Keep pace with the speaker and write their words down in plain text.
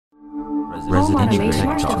Residential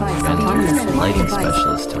tech talk. Lighting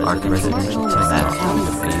specialist. Residential tech.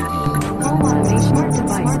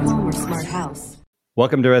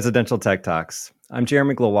 Welcome to Residential Tech Talks. I'm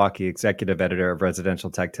Jeremy Glowacki, Executive Editor of Residential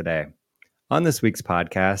Tech Today. On this week's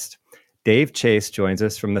podcast, Dave Chace joins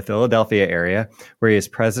us from the Philadelphia area, where he is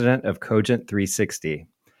president of Cogent 360.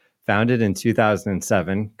 Founded in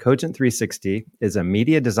 2007, Cogent 360 is a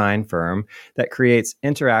media design firm that creates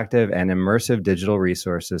interactive and immersive digital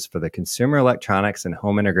resources for the consumer electronics and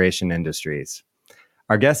home integration industries.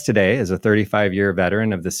 Our guest today is a 35-year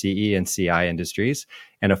veteran of the CE and CI industries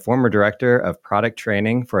and a former director of product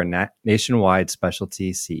training for a nationwide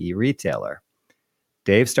specialty CE retailer.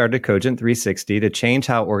 Dave started Cogent 360 to change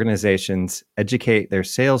how organizations educate their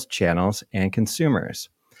sales channels and consumers.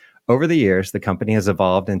 Over the years, the company has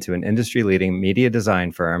evolved into an industry-leading media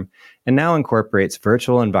design firm and now incorporates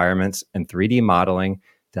virtual environments and 3D modeling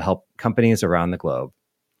to help companies around the globe.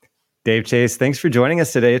 Dave Chace, thanks for joining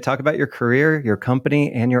us today to talk about your career, your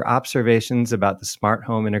company, and your observations about the smart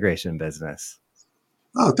home integration business.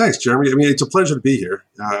 Oh, thanks, Jeremy. I mean, it's a pleasure to be here.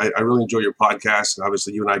 I really enjoy your podcast. And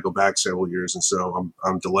obviously, you and I go back several years, and so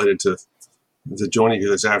I'm delighted to join you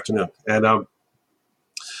here this afternoon. And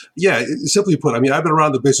yeah, simply put, I mean, I've been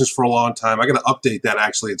around the business for a long time. I got to update that.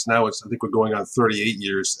 Actually, I think we're going on 38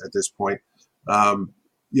 years at this point.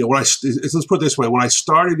 Let's put it this way: when I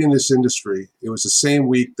started in this industry, it was the same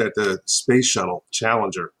week that the space shuttle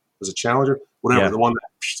Challenger the one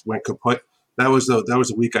that went kaput. That was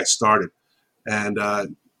the week I started, and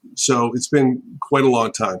so it's been quite a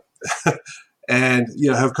long time. And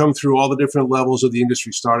have come through all the different levels of the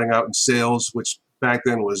industry, starting out in sales, which back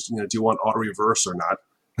then was, do you want auto reverse or not?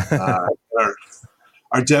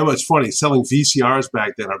 Our demo, it's funny, selling VCRs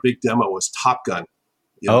back then, our big demo was Top Gun.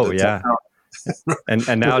 Yeah.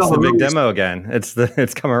 and now it's the big demo again.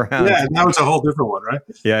 It's come around. Yeah, now it's a whole different one, right?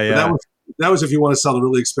 Yeah. But that was if you want to sell the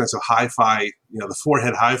really expensive hi-fi, the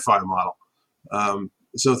four-head hi-fi model.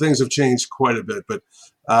 So things have changed quite a bit. But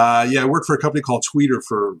I worked for a company called Tweeter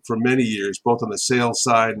for many years, both on the sales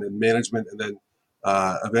side and in management, and then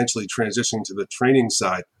eventually transitioning to the training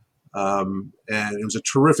side. And it was a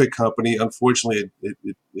terrific company. Unfortunately,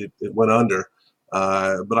 it went under.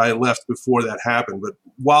 But I left before that happened. But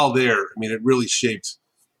while there, I mean, it really shaped,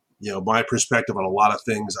 my perspective on a lot of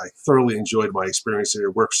things. I thoroughly enjoyed my experience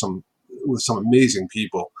there. Worked with some amazing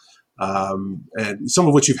people, and some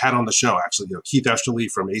of which you've had on the show, actually. Keith Esterly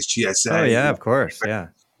from HGSA. Oh yeah, of course, yeah.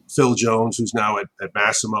 Phil Jones, who's now at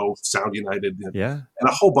Massimo, Sound United, and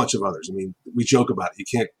a whole bunch of others. I mean, we joke about it. You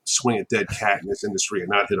can't swing a dead cat in this industry and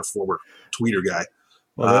not hit a former tweeter guy.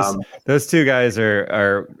 Well, those two guys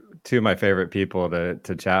are two of my favorite people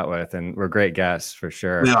to chat with, and we're great guests for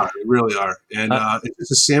sure. They really are. And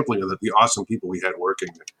it's a sampling of the awesome people we had working.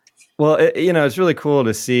 Well, it's really cool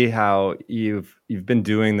to see how you've been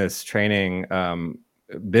doing this training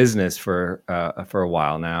business for a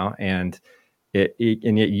while now, and yet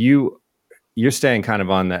you're staying kind of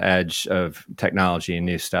on the edge of technology and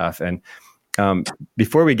new stuff. And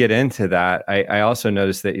before we get into that, I also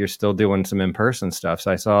noticed that you're still doing some in-person stuff. So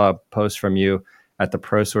I saw a post from you at the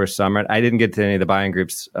ProSource Summit. I didn't get to any of the buying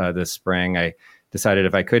groups this spring. I decided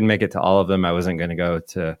if I couldn't make it to all of them, I wasn't going to go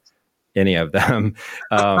to any of them.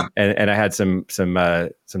 And I had some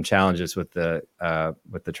challenges with the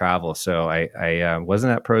travel. So I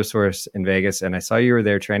wasn't at ProSource in Vegas, and I saw you were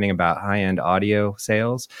there training about high-end audio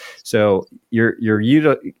sales. So you're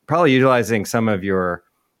probably utilizing some of your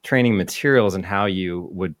training materials and how you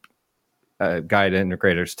would guide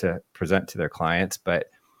integrators to present to their clients. But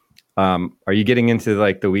are you getting into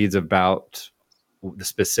like the weeds about the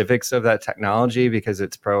specifics of that technology because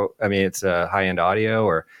it's a high-end audio,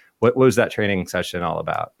 or what was that training session all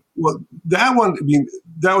about? Well, that one,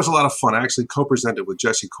 that was a lot of fun. I actually co-presented with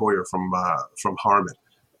Jesse Coyer from Harman.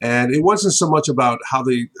 And it wasn't so much about how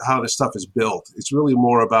the stuff is built. It's really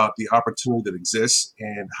more about the opportunity that exists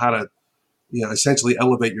and how to, essentially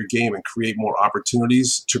elevate your game and create more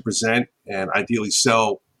opportunities to present and ideally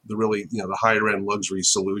sell the really, the higher end luxury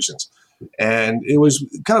solutions. And it was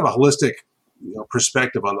kind of a holistic,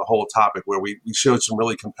 perspective on the whole topic, where we showed some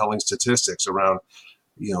really compelling statistics around,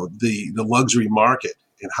 the luxury market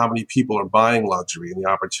and how many people are buying luxury and the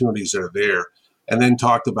opportunities that are there. And then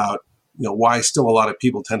talked about, why still a lot of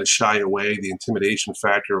people tend to shy away, the intimidation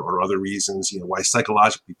factor or other reasons, why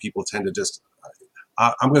psychologically people tend to just,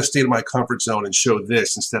 I'm going to stay in my comfort zone and show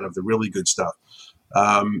this instead of the really good stuff.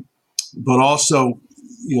 But also,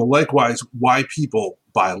 likewise, why people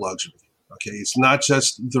buy luxury. Okay, it's not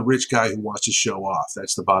just the rich guy who wants to show off.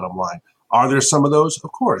 That's the bottom line. Are there some of those?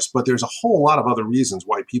 Of course, but there's a whole lot of other reasons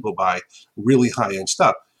why people buy really high-end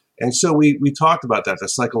stuff. And so we talked about that, the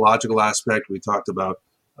psychological aspect. We talked about,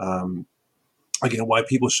 again, why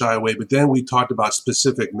people shy away. But then we talked about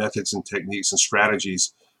specific methods and techniques and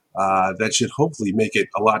strategies that should hopefully make it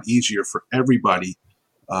a lot easier for everybody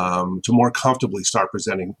to more comfortably start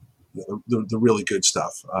presenting the really good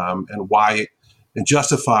stuff, and why, and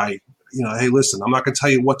justify, hey, listen, I'm not going to tell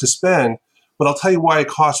you what to spend, but I'll tell you why it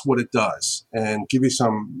costs what it does, and give you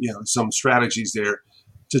some strategies there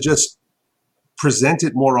to just present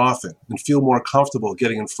it more often and feel more comfortable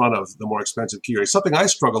getting in front of the more expensive key rates. Something I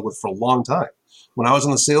struggled with for a long time. When I was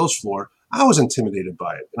on the sales floor, I was intimidated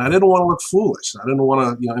by it, and I didn't want to look foolish. I didn't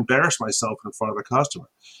want to embarrass myself in front of a customer,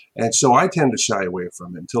 and so I tend to shy away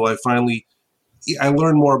from it until I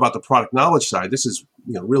learned more about the product knowledge side. This is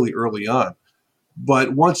really early on.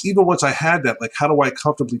 But once I had that, like, how do I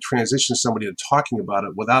comfortably transition somebody to talking about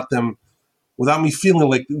it without me feeling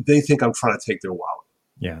like they think I'm trying to take their wallet?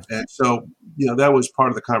 Yeah. And so, that was part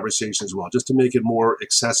of the conversation as well, just to make it more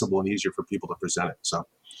accessible and easier for people to present it. So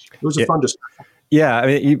it was a fun discussion. Yeah. I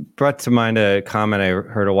mean, you brought to mind a comment I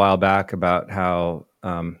heard a while back about how,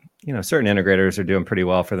 certain integrators are doing pretty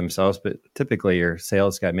well for themselves, but typically your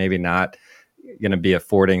sales guy maybe not going to be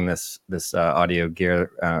affording this audio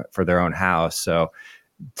gear for their own house. So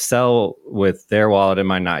sell with their wallet in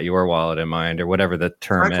mind, not your wallet in mind, or whatever the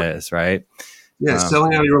term is, right? Yeah,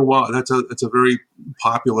 selling out of your own wallet, that's a very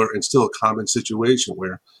popular and still a common situation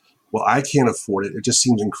where, well, I can't afford it. It just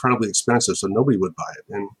seems incredibly expensive, so nobody would buy it.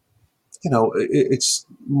 And, it's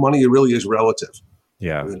money really is relative.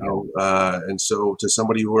 Yeah. And so to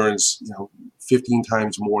somebody who earns, 15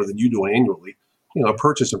 times more than you do annually, a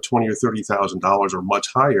purchase of $20,000 or $30,000 or much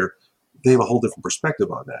higher, they have a whole different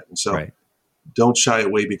perspective on that. And so don't shy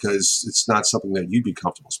away because it's not something that you'd be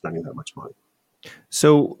comfortable spending that much money.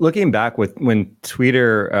 So looking back when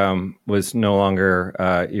Tweeter was no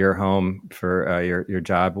longer your home for your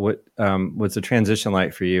job, what was the transition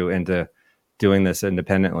like for you into doing this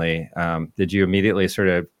independently? Did you immediately sort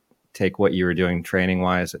of take what you were doing training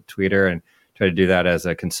wise at Tweeter and try to do that as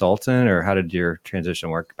a consultant, or how did your transition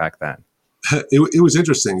work back then? It was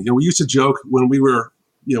interesting. We used to joke when we were,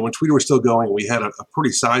 when Tweeter was still going, we had a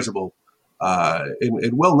pretty sizable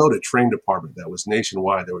and well-noted training department that was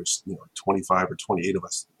nationwide. There was 25 or 28 of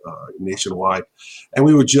us nationwide, and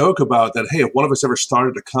we would joke about that. Hey, if one of us ever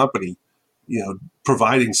started a company,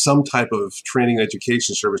 providing some type of training and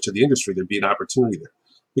education service to the industry, there'd be an opportunity there.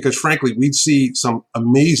 Because frankly, we'd see some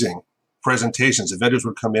amazing presentations. The vendors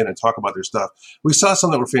would come in and talk about their stuff. We saw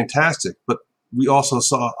some that were fantastic, but we also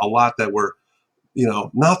saw a lot that were,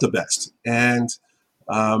 not the best. And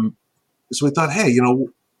so we thought, hey,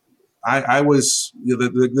 I was,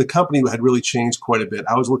 the company had really changed quite a bit.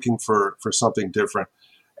 I was looking for something different.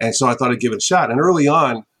 And so I thought I'd give it a shot. And early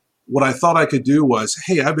on, what I thought I could do was,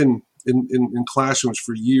 hey, I've been in classrooms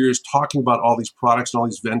for years talking about all these products and all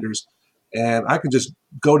these vendors. And I could just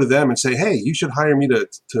go to them and say, hey, you should hire me to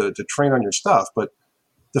train on your stuff. But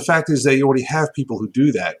the fact is they already have people who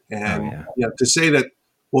do that. And to say that,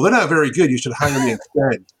 well, they're not very good, you should hire me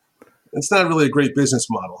instead. It's not really a great business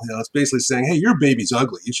model. It's basically saying, hey, your baby's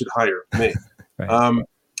ugly, you should hire me. Right.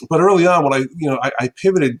 But early on, I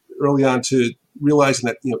pivoted early on to realizing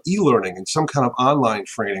that, e-learning and some kind of online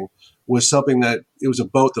training was something that it was a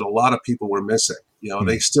boat that a lot of people were missing.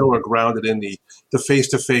 They still are grounded in the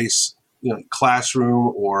face-to-face,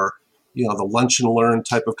 classroom or, the lunch and learn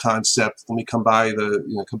type of concept. Let me come by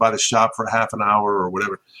the shop for half an hour or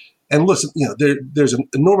whatever. And listen, there's an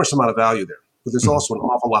enormous amount of value there, but there's also an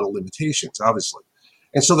awful lot of limitations, obviously.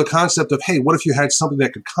 And so the concept of, hey, what if you had something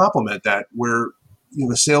that could complement that, where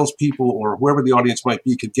the salespeople or whoever the audience might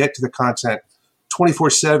be could get to the content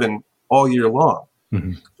 24/7 all year long.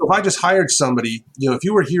 Mm-hmm. So if I just hired somebody, if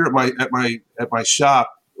you were here at my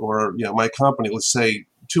shop or my company, let's say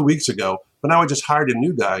 2 weeks ago, but now I just hired a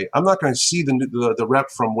new guy, I'm not going to see the rep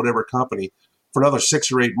from whatever company for another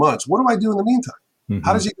 6 or 8 months. What do I do in the meantime? Mm-hmm.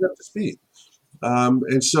 How does he get up to speed?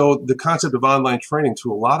 And so the concept of online training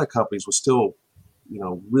to a lot of companies was still,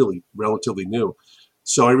 really relatively new.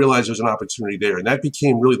 So I realized there's an opportunity there. And that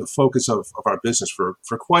became really the focus of our business for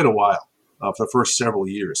quite a while, for the first several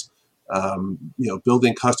years,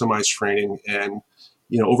 building customized training. And,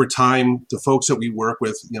 over time, the folks that we work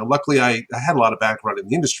with, luckily I had a lot of background in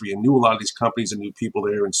the industry and knew a lot of these companies and knew people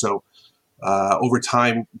there. And so over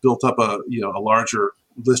time, built up a larger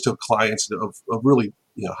list of clients of really,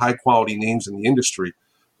 high quality names in the industry,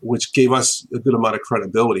 which gave us a good amount of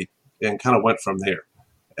credibility and kind of went from there.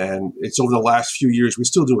 And it's over the last few years, we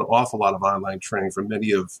still do an awful lot of online training for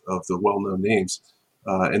many of the well-known names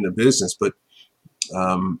in the business. But,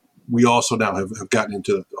 we also now have gotten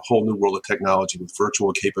into a whole new world of technology with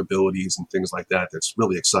virtual capabilities and things like that. That's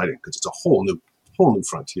really exciting because it's a whole new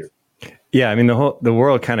frontier. Yeah, I mean the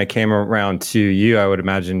world kind of came around to you, I would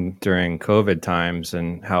imagine, during COVID times,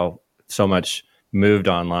 and how so much moved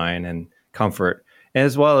online and comfort,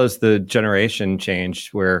 as well as the generation change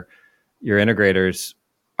where your integrators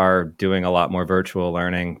are doing a lot more virtual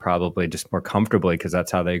learning, probably just more comfortably because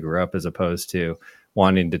that's how they grew up, as opposed to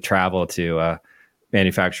wanting to travel to a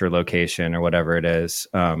manufacturer location or whatever it is,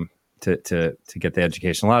 to get the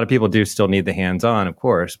education. A lot of people do still need the hands-on, of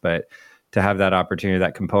course, but to have that opportunity,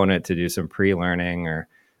 that component to do some pre-learning or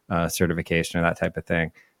certification or that type of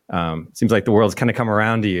thing. Seems like the world's kind of come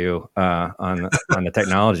around to you on the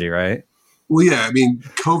technology, right? Well, yeah, I mean,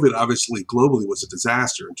 COVID obviously globally was a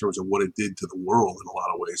disaster in terms of what it did to the world in a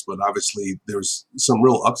lot of ways, but obviously there's some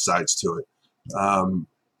real upsides to it.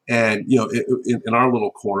 And, in our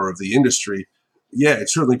little corner of the industry, yeah, it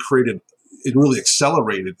certainly really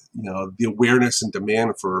accelerated, the awareness and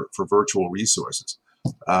demand for virtual resources.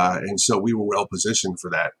 And so we were well positioned for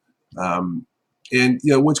that. And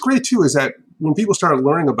what's great too is that when people started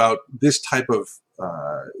learning about this type of,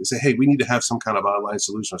 say, hey, we need to have some kind of online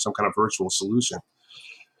solution or some kind of virtual solution,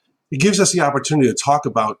 it gives us the opportunity to talk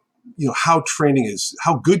about, how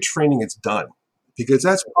good training is done, because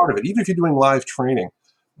that's part of it. Even if you're doing live training,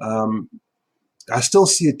 I still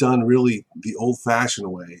see it done really the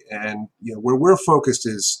old-fashioned way. And where we're focused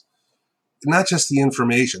is not just the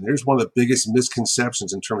information. There's one of the biggest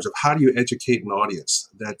misconceptions in terms of how do you educate an audience,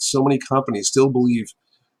 that so many companies still believe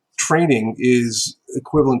training is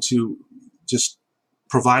equivalent to just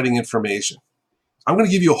providing information. I'm going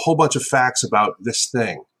to give you a whole bunch of facts about this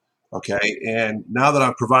thing, okay? And now that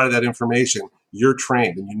I've provided that information, you're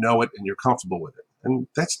trained and you know it and you're comfortable with it. And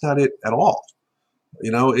that's not it at all.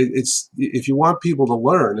 It's if you want people to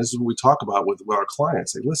learn, this is what we talk about with our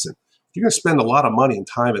clients. Say, listen, you're going to spend a lot of money and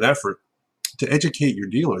time and effort to educate your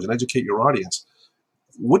dealers and educate your audience.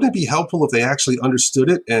 Wouldn't it be helpful if they actually understood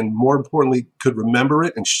it and, more importantly, could remember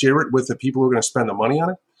it and share it with the people who are going to spend the money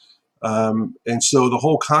on it? And so the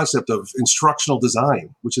whole concept of instructional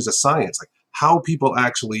design, which is a science, like how people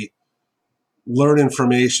actually learn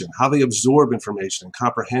information, how they absorb information and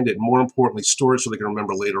comprehend it, and more importantly, store it so they can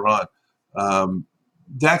remember later on.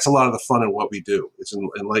 That's a lot of the fun in what we do. It's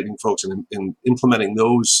enlightening folks and in implementing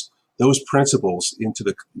those principles into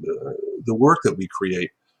the work that we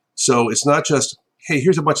create. So it's not just, hey,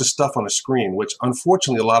 here's a bunch of stuff on a screen, which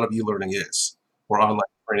unfortunately a lot of e-learning is, or online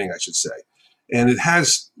training, I should say. And it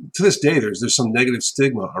has, to this day, there's some negative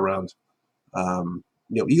stigma around,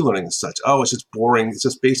 e-learning and such. Oh, it's just boring. It's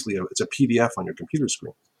just basically it's a PDF on your computer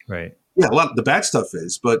screen. Right. Yeah, a lot of the bad stuff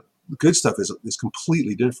is, but the good stuff is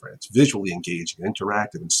completely different. It's visually engaging,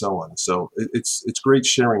 interactive, and so on. So it's great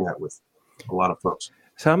sharing that with a lot of folks.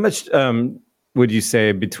 So how much would you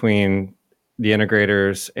say between the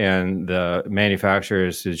integrators and the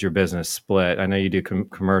manufacturers is your business split? I know you do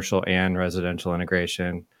commercial and residential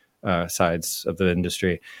integration sides of the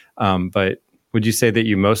industry, but would you say that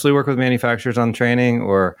you mostly work with manufacturers on training,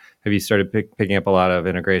 or have you started picking up a lot of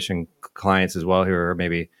integration clients as well who are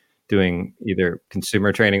maybe doing either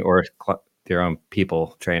consumer training or their own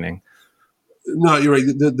people training? No, you're right.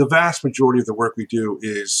 The vast majority of the work we do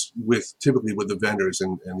is typically with the vendors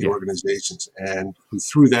and the organizations, and who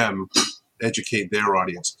through them educate their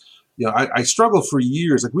audience. I struggled for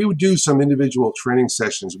years. Like, we would do some individual training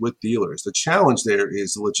sessions with dealers. The challenge there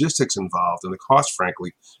is the logistics involved and the cost,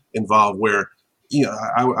 frankly, involved, where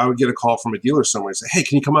I would get a call from a dealer somewhere and say, hey,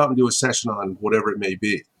 can you come out and do a session on whatever it may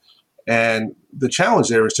be? And the challenge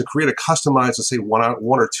there is to create a customized, let's say, 1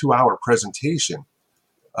 or 2 hour presentation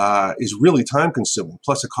is really time consuming,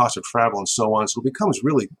 plus the cost of travel and so on. So it becomes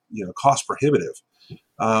really, cost prohibitive.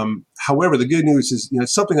 However, the good news is,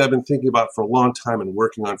 it's something I've been thinking about for a long time and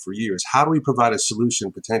working on for years. How do we provide a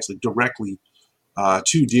solution potentially directly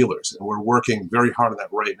to dealers? And we're working very hard on that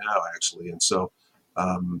right now, actually. And so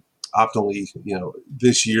optimally,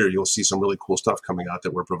 this year you'll see some really cool stuff coming out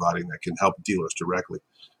that we're providing that can help dealers directly,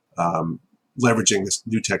 leveraging this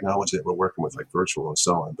new technology that we're working with, like virtual and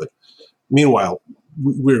so on. But meanwhile,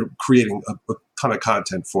 we're creating a ton of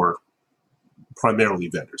content for primarily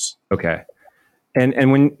vendors. Okay.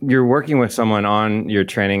 And when you're working with someone on your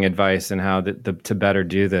training advice and how to better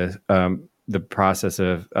do the process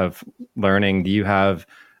of learning, do you have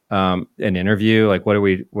an interview? Like, what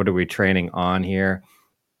are we training on here?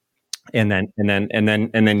 And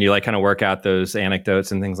then you like kind of work out those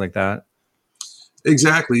anecdotes and things like that.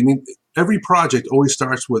 Exactly. I mean, every project always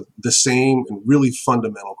starts with the same and really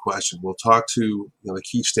fundamental question. We'll talk to the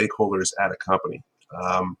key stakeholders at a company.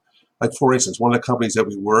 Like, for instance, one of the companies that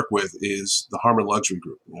we work with is the Harmon Luxury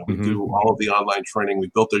Group. We do all of the online training. We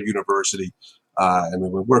built their university, and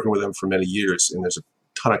we've been working with them for many years, and there's a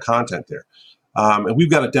ton of content there. And we've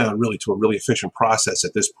got it down really to a really efficient process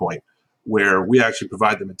at this point, where we actually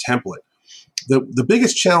provide them a template. The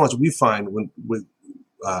biggest challenge we find with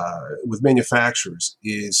manufacturers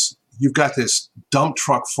is you've got this dump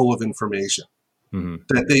truck full of information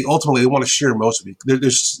that they ultimately want to share most of it.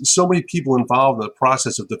 There's so many people involved in the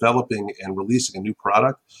process of developing and releasing a new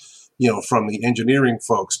product, from the engineering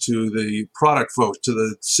folks to the product folks to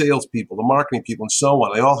the salespeople, the marketing people, and so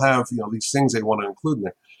on. They all have, these things they want to include in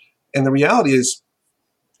there. And the reality is,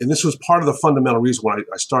 and this was part of the fundamental reason why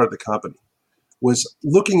I started the company, was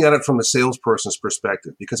looking at it from a salesperson's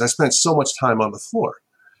perspective, because I spent so much time on the floor,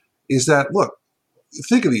 is that, look,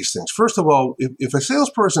 think of these things. First of all, if a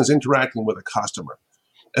salesperson is interacting with a customer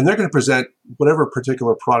and they're going to present whatever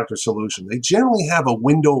particular product or solution, they generally have a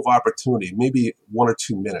window of opportunity, maybe 1 or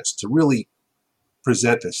 2 minutes, to really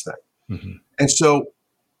present this thing. And so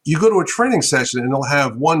you go to a training session and they'll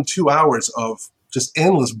have 1-2 hours of just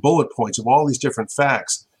endless bullet points of all these different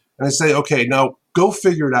facts. And they say, okay, now go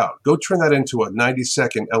figure it out. Go turn that into a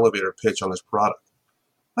 90-second elevator pitch on this product.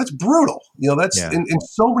 That's brutal. And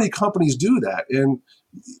so many companies do that. And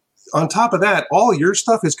on top of that, all of your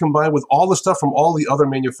stuff is combined with all the stuff from all the other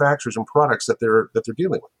manufacturers and products that they're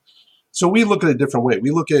dealing with. So we look at it a different way.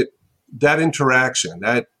 We look at that interaction,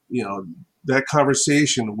 that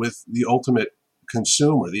conversation with the ultimate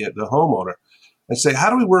consumer, the homeowner, and say, how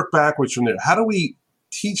do we work backwards from there? How do we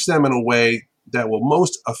teach them in a way that will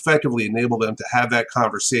most effectively enable them to have that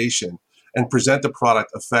conversation and present the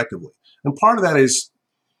product effectively? And part of that is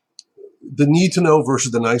the need to know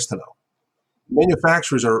versus the nice to know.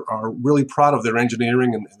 Manufacturers are really proud of their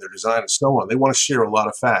engineering and their design and so on. They want to share a lot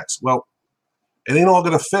of facts. Well, it ain't all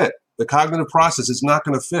going to fit. The cognitive process is not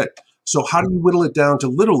going to fit. So how do you whittle it down to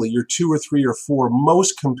literally your 2 or 3 or 4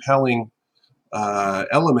 most compelling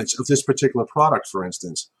elements of this particular product, for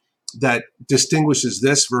instance, that distinguishes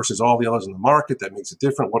this versus all the others in the market, that makes it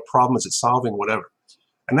different? What problem is it solving, whatever?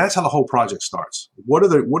 And that's how the whole project starts. What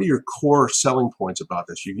are your core selling points about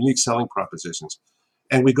this, your unique selling propositions?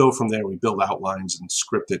 And we go from there. We build outlines and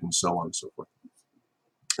script it and so on and so forth.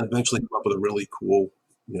 And eventually come up with a really cool,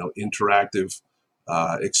 interactive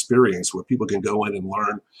experience where people can go in and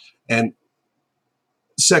learn. And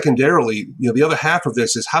secondarily, the other half of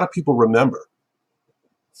this is, how do people remember?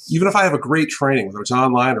 Even if I have a great training, whether it's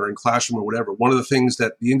online or in classroom or whatever, one of the things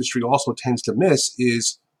that the industry also tends to miss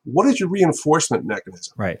is, what is your reinforcement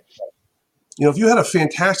mechanism? Right. If you had a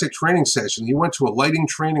fantastic training session, you went to a lighting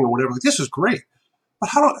training or whatever, like, this is great. But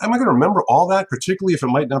am I going to remember all that, particularly if it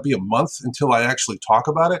might not be a month until I actually talk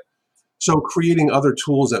about it? So creating other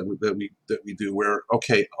tools that we do where,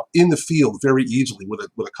 okay, in the field very easily with a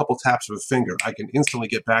couple taps of a finger, I can instantly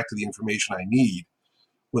get back to the information I need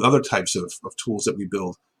with other types of tools that we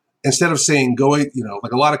build. Instead of saying, like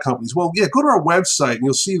a lot of companies, well, yeah, go to our website and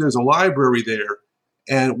you'll see there's a library there,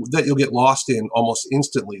 and that you'll get lost in almost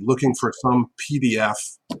instantly looking for some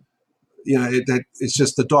PDF. That it's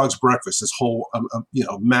just the dog's breakfast, this whole,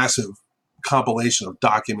 massive compilation of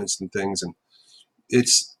documents and things. And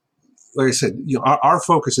it's, like I said, our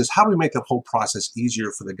focus is, how do we make that whole process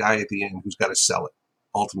easier for the guy at the end who's got to sell it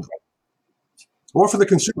ultimately, or for the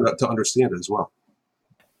consumer to understand it as well.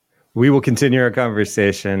 We will continue our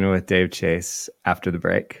conversation with Dave Chace after the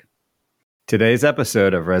break. Today's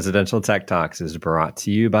episode of Residential Tech Talks is brought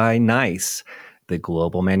to you by Nice, the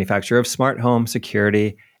global manufacturer of smart home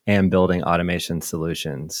security and building automation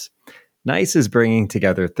solutions. Nice is bringing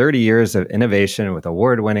together 30 years of innovation with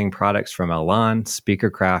award-winning products from Elan,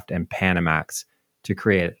 Speakercraft, and Panamax to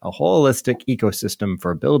create a holistic ecosystem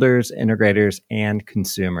for builders, integrators, and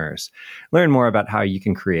consumers. Learn more about how you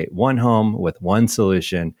can create one home with one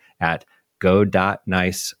solution at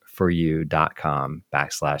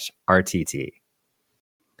go.niceforyou.com/RTT.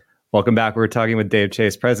 Welcome back. We're talking with Dave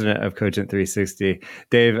Chace, president of Cogent 360.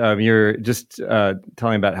 Dave, you're just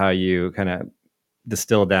telling about how you kind of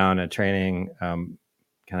distill down a training kind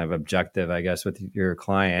of objective, I guess, with your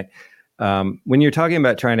client. When you're talking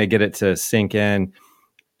about trying to get it to sink in,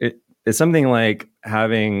 it's something like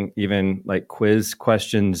having even like quiz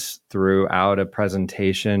questions throughout a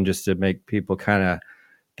presentation just to make people kind of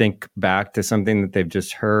think back to something that they've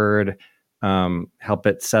just heard, help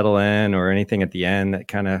it settle in, or anything at the end that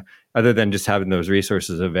kind of, other than just having those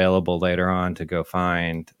resources available later on to go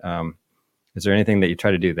find. Is there anything that you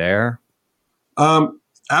try to do there?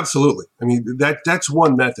 Absolutely. I mean, that's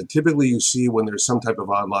one method. Typically you see when there's some type of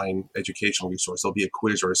online educational resource, there'll be a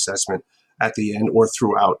quiz or assessment at the end or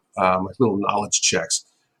throughout, like little knowledge checks.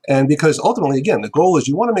 And because ultimately, again, the goal is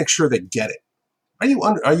you want to make sure they get it. Are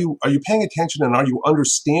you paying attention, and are you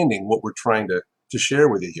understanding what we're trying to share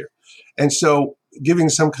with you here? And so giving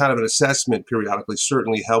some kind of an assessment periodically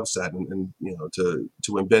certainly helps that, and to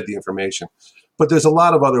embed the information. But there's a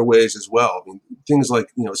lot of other ways as well. I mean, things like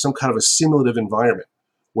some kind of a simulative environment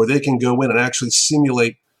where they can go in and actually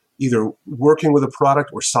simulate either working with a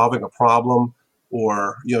product or solving a problem,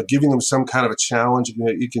 or giving them some kind of a challenge.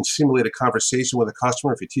 You can simulate a conversation with a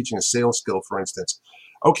customer if you're teaching a sales skill, for instance.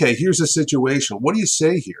 Okay, here's a situation. What do you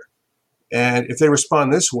say here? And if they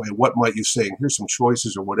respond this way, what might you say? And here's some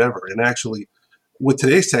choices or whatever. And actually, with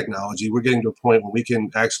today's technology, we're getting to a point where we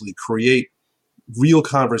can actually create real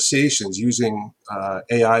conversations using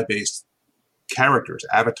AI-based characters,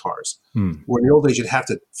 avatars. Where in the old days, you'd have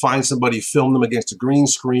to find somebody, film them against a green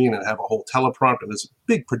screen, and have a whole teleprompter. There's a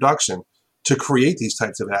big production to create these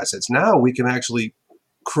types of assets. Now we can actually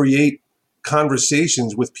create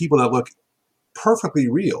conversations with people that look perfectly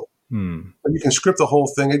real. And you can script the whole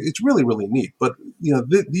thing. It's really, really neat. But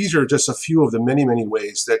these are just a few of the many, many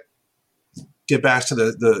ways that get back to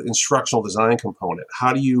the instructional design component.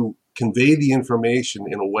 How do you convey the information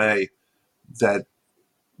in a way that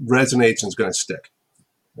resonates and is going to stick?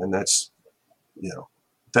 And that's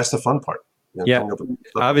the fun part. Yeah,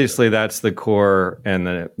 obviously that's the core and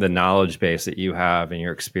the knowledge base that you have and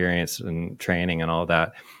your experience and training and all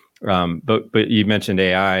that. But you mentioned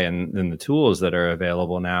AI and the tools that are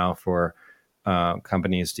available now for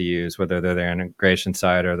companies to use, whether they're the integration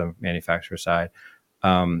side or the manufacturer side.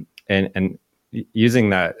 And using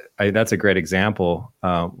that, that's a great example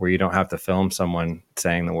where you don't have to film someone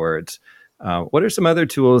saying the words. What are some other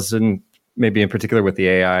tools, and maybe in particular with the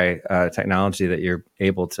AI technology, that you're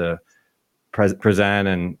able to present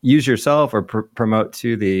and use yourself or promote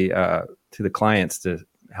to the clients to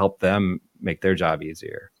help them make their job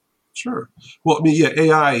easier? Sure. Well, I mean, yeah,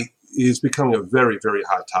 AI is becoming a very, very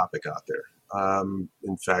hot topic out there.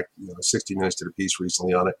 In fact, 60 Minutes did a piece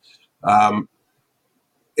recently on it.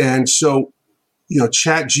 And so,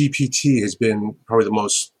 Chat GPT has been probably the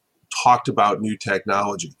most talked about new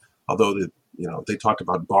technology, although they talked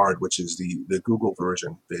about Bard, which is the Google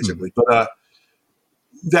version, basically. But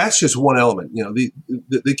that's just one element.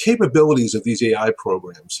 The capabilities of these AI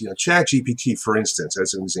programs, Chat GPT, for instance,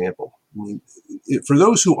 as an example. I mean, for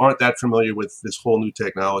those who aren't that familiar with this whole new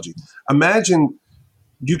technology, imagine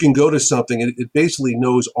you can go to something and it basically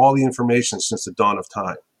knows all the information since the dawn of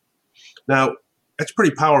time. Now, that's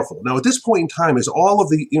pretty powerful. Now, at this point in time, is all of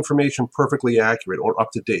the information perfectly accurate or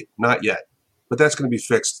up to date? Not yet, but that's going to be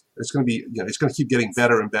fixed. It's going to be, it's going to keep getting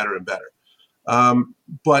better and better and better.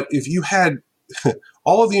 But if you had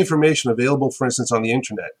all of the information available, for instance, on the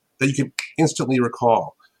internet that you can instantly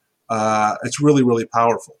recall, it's really, really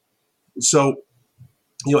powerful. So,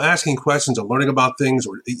 asking questions and learning about things,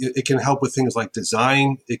 or it can help with things like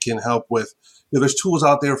design. It can help with, there's tools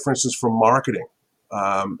out there, for instance, for marketing.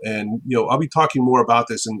 And I'll be talking more about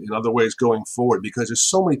this in other ways going forward, because there's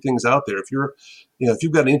so many things out there. If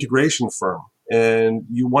you've got an integration firm and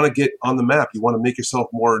you want to get on the map, you want to make yourself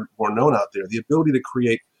more known out there, the ability to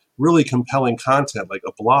create really compelling content like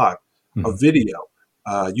a blog, a video,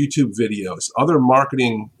 YouTube videos, other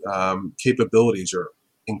marketing capabilities are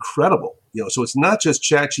incredible. So it's not just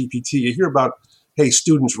ChatGPT. You hear about, hey,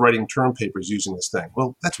 students writing term papers using this thing.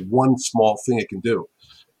 Well, that's one small thing it can do.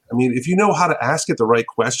 I mean, if you know how to ask it the right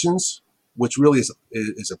questions, which really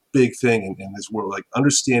is a big thing in this world, like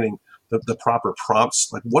understanding the proper prompts,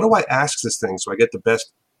 like what do I ask this thing so I get the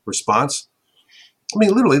best response? I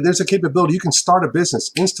mean, literally, there's a capability. You can start a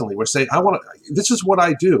business instantly where say, this is what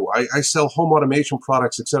I do. I sell home automation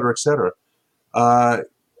products, et cetera, et cetera.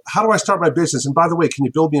 How do I start my business? And by the way, can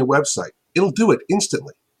you build me a website? It'll do it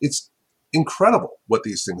instantly. It's incredible what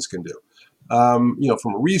these things can do.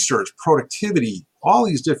 From research, productivity, all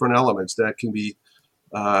these different elements that can be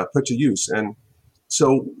put to use. And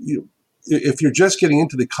so if you're just getting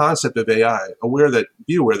into the concept of AI,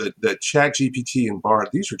 be aware that ChatGPT and Bard,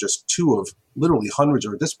 these are just two of literally hundreds,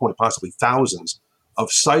 or at this point possibly thousands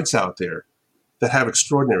of sites out there that have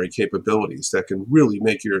extraordinary capabilities that can really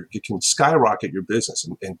it can skyrocket your business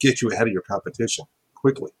and get you ahead of your competition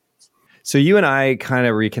quickly. So you and I kind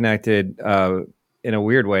of reconnected in a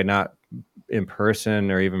weird way, not in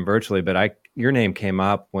person or even virtually, but your name came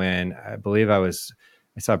up when I believe I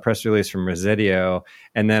saw a press release from Residio,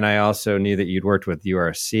 and then I also knew that you'd worked with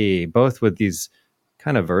URC, both with these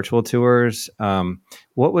kind of virtual tours.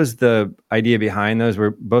 What was the idea behind those?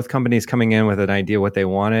 Were both companies coming in with an idea what they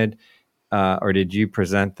wanted, or did you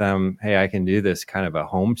present them, hey, I can do this kind of a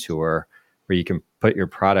home tour where you can put your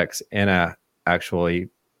products in a actually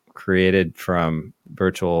created from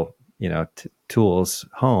virtual, tools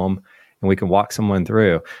home, and we can walk someone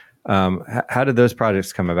through. How did those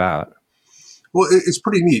projects come about? Well, it's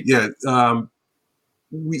pretty neat. Yeah.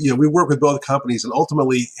 We work with both companies, and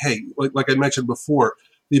ultimately, hey, like I mentioned before,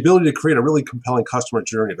 the ability to create a really compelling customer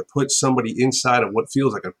journey, to put somebody inside of what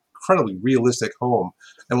feels like an incredibly realistic home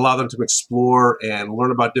and allow them to explore and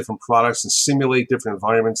learn about different products and simulate different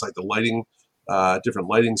environments like the lighting, different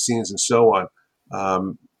lighting scenes and so on.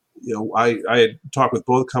 I had talked with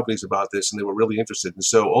both companies about this, and they were really interested. And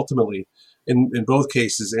so ultimately, in both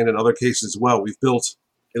cases and in other cases as well, we've built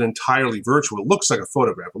an entirely virtual, it looks like a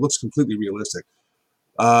photograph, it looks completely realistic,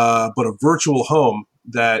 but a virtual home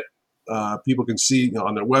that people can see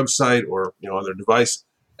on their website or on their device,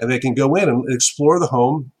 and they can go in and explore the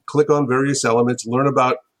home, click on various elements, learn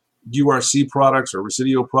about URC products or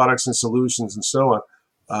Resideo products and solutions and so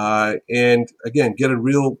on, and again get a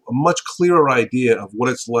much clearer idea of what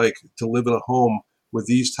it's like to live in a home with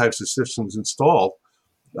these types of systems installed.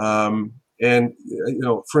 And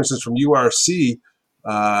for instance, from URC,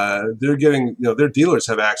 they're getting, their dealers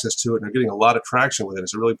have access to it, and they're getting a lot of traction with it.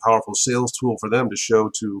 It's a really powerful sales tool for them to show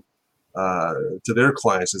to their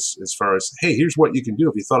clients as far as, hey, here's what you can do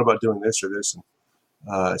if you thought about doing this or this. And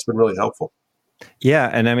it's been really helpful. Yeah.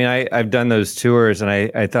 And I mean, I've done those tours, and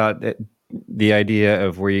I thought that the idea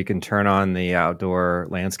of where you can turn on the outdoor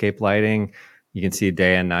landscape lighting, you can see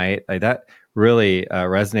day and night, like that really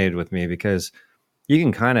resonated with me, because you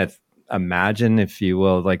can kind of imagine, if you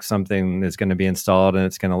will, like something is going to be installed and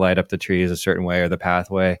it's going to light up the trees a certain way or the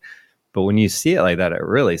pathway. But when you see it like that, it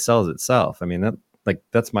really sells itself. I mean,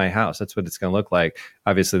 that's my house. That's what it's going to look like.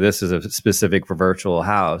 Obviously, this is a specific for virtual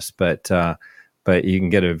house, but you can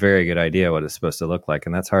get a very good idea what it's supposed to look like.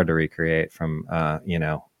 And that's hard to recreate from,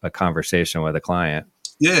 a conversation with a client.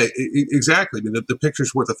 Yeah, exactly. I mean, the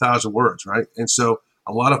picture's worth 1,000 words, right? And so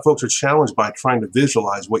a lot of folks are challenged by trying to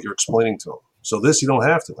visualize what you're explaining to them. So this, you don't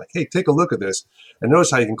have to. Like, hey, take a look at this, and notice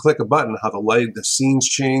how you can click a button, how the scenes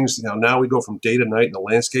change. Now we go from day to night, and the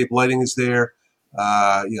landscape lighting is there.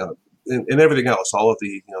 And everything else, all of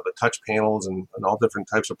the the touch panels and all different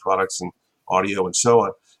types of products and audio and so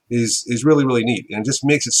on is really, really neat, and it just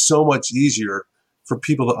makes it so much easier for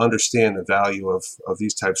people to understand the value of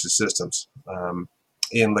these types of systems.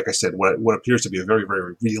 And like I said, what appears to be a very,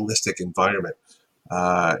 very realistic environment.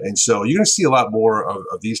 And so you're going to see a lot more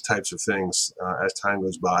of these types of things as time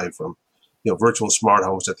goes by, from virtual smart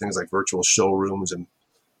homes to things like virtual showrooms and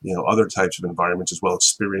other types of environments as well,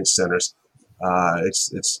 experience centers.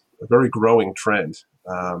 It's a very growing trend,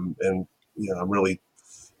 and I'm really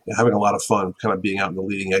having a lot of fun kind of being out on the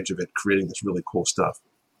leading edge of it, creating this really cool stuff.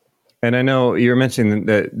 And I know you were mentioning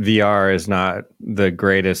that VR is not the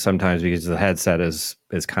greatest sometimes, because the headset is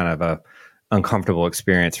kind of a uncomfortable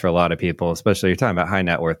experience for a lot of people, especially you're talking about high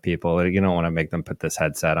net worth people. You don't want to make them put this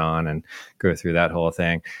headset on and go through that whole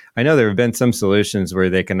thing. I know there have been some solutions where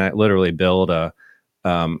they can literally build a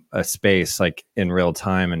space like in real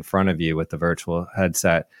time in front of you with the virtual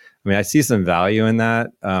headset. I mean, I see some value in that,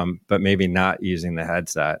 but maybe not using the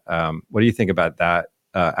headset. What do you think about that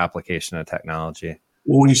application of technology?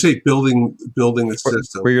 Well, when you say building the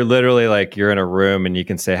system, where you're literally like you're in a room and you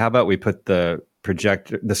can say, how about we put the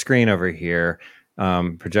screen over here,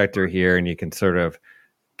 projector here, and you can sort of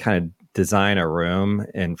kind of design a room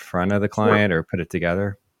in front of the client or put it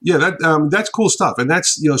together. Yeah, that's cool stuff. And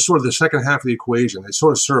that's, sort of the second half of the equation. They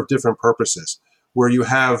sort of serve different purposes, where you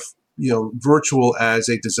have, virtual as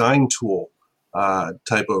a design tool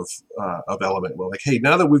type of element. We're like, hey,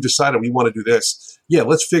 now that we've decided we want to do this,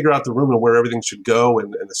 let's figure out the room and where everything should go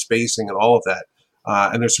and the spacing and all of that.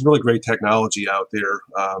 And there's some really great technology out there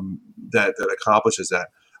that accomplishes that.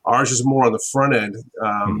 Ours is more on the front end.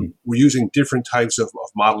 We're using different types of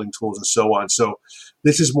modeling tools and so on. So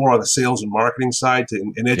this is more on the sales and marketing side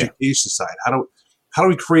and education side. How do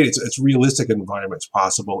we create its realistic environments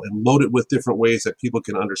possible and load it with different ways that people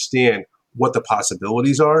can understand what the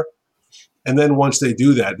possibilities are? And then once they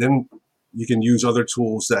do that, then you can use other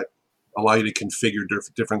tools that allow you to configure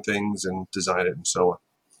different things and design it and so on.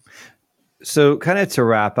 So kind of to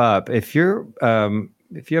wrap up, if you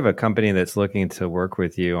have a company that's looking to work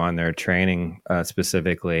with you on their training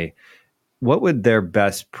specifically, what would their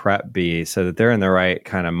best prep be so that they're in the right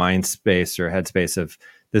kind of mind space or headspace of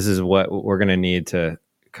this is what we're going to need to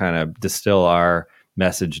kind of distill our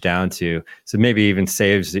message down to? So maybe even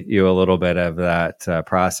saves you a little bit of that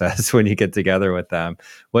process when you get together with them.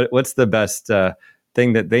 What's the best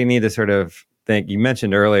thing that they need to sort of think you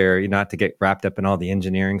mentioned earlier, not to get wrapped up in all the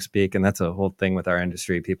engineering speak. And that's a whole thing with our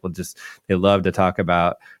industry. People they love to talk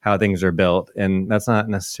about how things are built. And that's not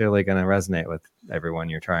necessarily going to resonate with everyone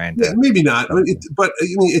you're trying to. Yeah, maybe not. But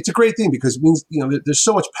it's a great thing because it means, there's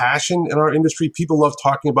so much passion in our industry. People love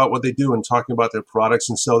talking about what they do and talking about their products.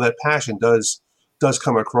 And so that passion does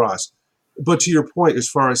come across. But to your point, as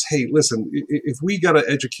far as, hey, listen, if we got to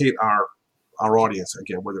educate our audience,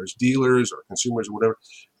 again, whether it's dealers or consumers or whatever,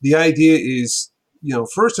 the idea is,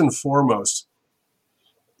 first and foremost,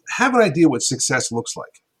 have an idea what success looks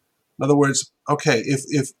like. In other words, okay,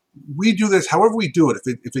 if we do this, however we do it,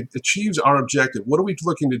 if it achieves our objective, what are we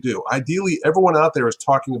looking to do? Ideally, everyone out there is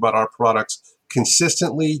talking about our products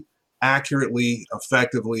consistently, accurately,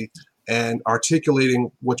 effectively, and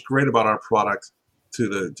articulating what's great about our product to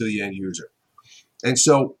the end user. And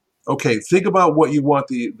so, okay, think about what you want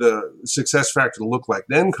the success factor to look like.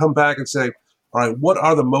 Then come back and say, all right, what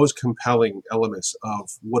are the most compelling elements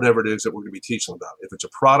of whatever it is that we're going to be teaching about? If it's a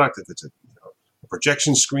product, if it's a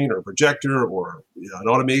projection screen or a projector or an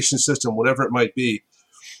automation system, whatever it might be,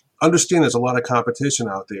 understand there's a lot of competition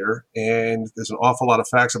out there and there's an awful lot of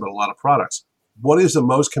facts about a lot of products. What is the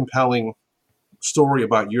most compelling story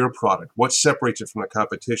about your product? What separates it from the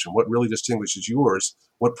competition? What really distinguishes yours?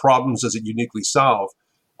 What problems does it uniquely solve?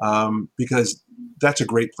 Because that's a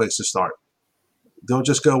great place to start. Don't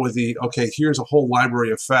just go with okay, here's a whole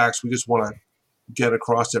library of facts we just want to get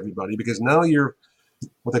across to everybody, because now you're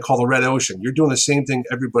what they call the red ocean. You're doing the same thing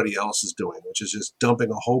everybody else is doing, which is just dumping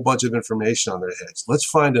a whole bunch of information on their heads. Let's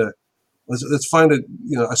find a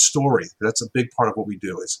story. That's a big part of what we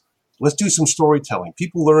do is let's do some storytelling.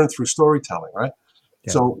 People learn through storytelling, right?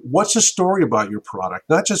 Yeah. So what's the story about your product?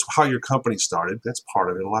 Not just how your company started. That's part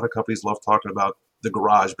of it. A lot of companies love talking about the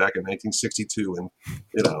garage back in 1962 in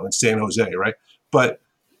San Jose, right? But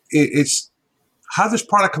it's how did this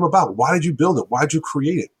product come about? Why did you build it? Why did you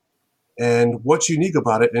create it? And what's unique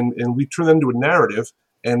about it? And we turn that into a narrative,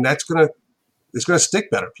 and it's gonna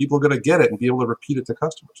stick better. People are gonna get it and be able to repeat it to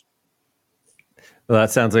customers. Well,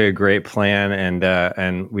 that sounds like a great plan,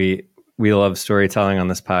 and we love storytelling on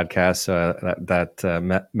this podcast, so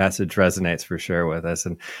that message resonates for sure with us.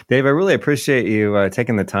 And Dave, I really appreciate you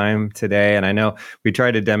taking the time today. And I know we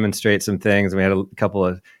tried to demonstrate some things. We had a couple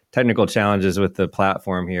of technical challenges with the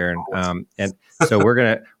platform here, and so we're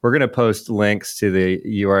gonna post links to the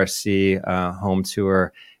URC home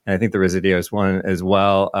tour. And I think there was videos one as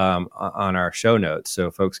well on our show notes,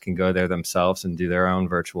 so folks can go there themselves and do their own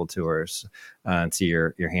virtual tours and see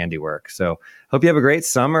your handiwork. So hope you have a great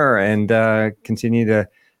summer and continue to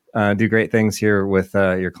do great things here with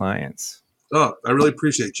your clients. Oh, I really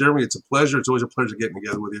appreciate it, Jeremy. It's a pleasure. It's always a pleasure getting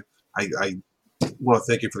together with you. I want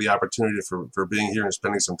to thank you for the opportunity for being here and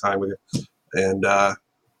spending some time with you. And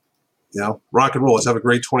rock and roll. Let's have a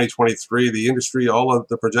great 2023. The industry, all of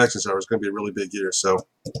the projections are, it's going to be a really big year. So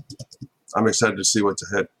I'm excited to see what's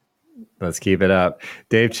ahead. Let's keep it up.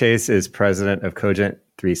 Dave Chace is president of Cogent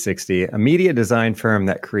 360, a media design firm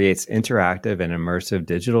that creates interactive and immersive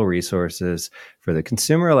digital resources for the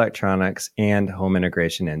consumer electronics and home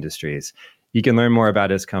integration industries. You can learn more about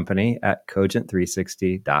his company at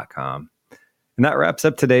cogent360.com. And that wraps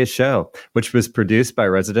up today's show, which was produced by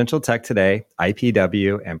Residential Tech Today,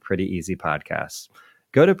 IPW, and Pretty Easy Podcasts.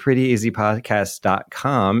 Go to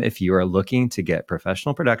prettyeasypodcast.com if you are looking to get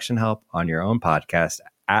professional production help on your own podcast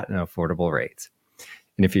at an affordable rate.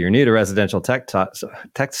 And if you're new to Residential Tech Talks,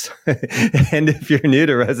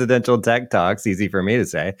 easy for me to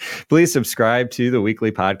say, please subscribe to the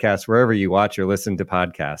weekly podcast wherever you watch or listen to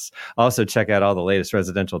podcasts. Also, check out all the latest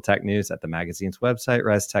residential tech news at the magazine's website,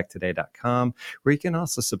 restechtoday.com, where you can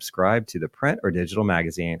also subscribe to the print or digital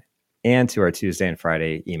magazine and to our Tuesday and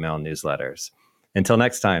Friday email newsletters. Until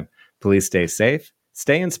next time, please stay safe,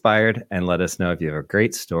 stay inspired, and let us know if you have a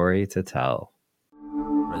great story to tell.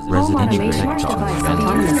 Residential Tech Talk,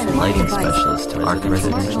 autonomous lighting specialist to Arc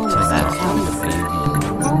Residential Tech.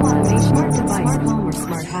 Home automation, smart device, home or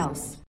smart house.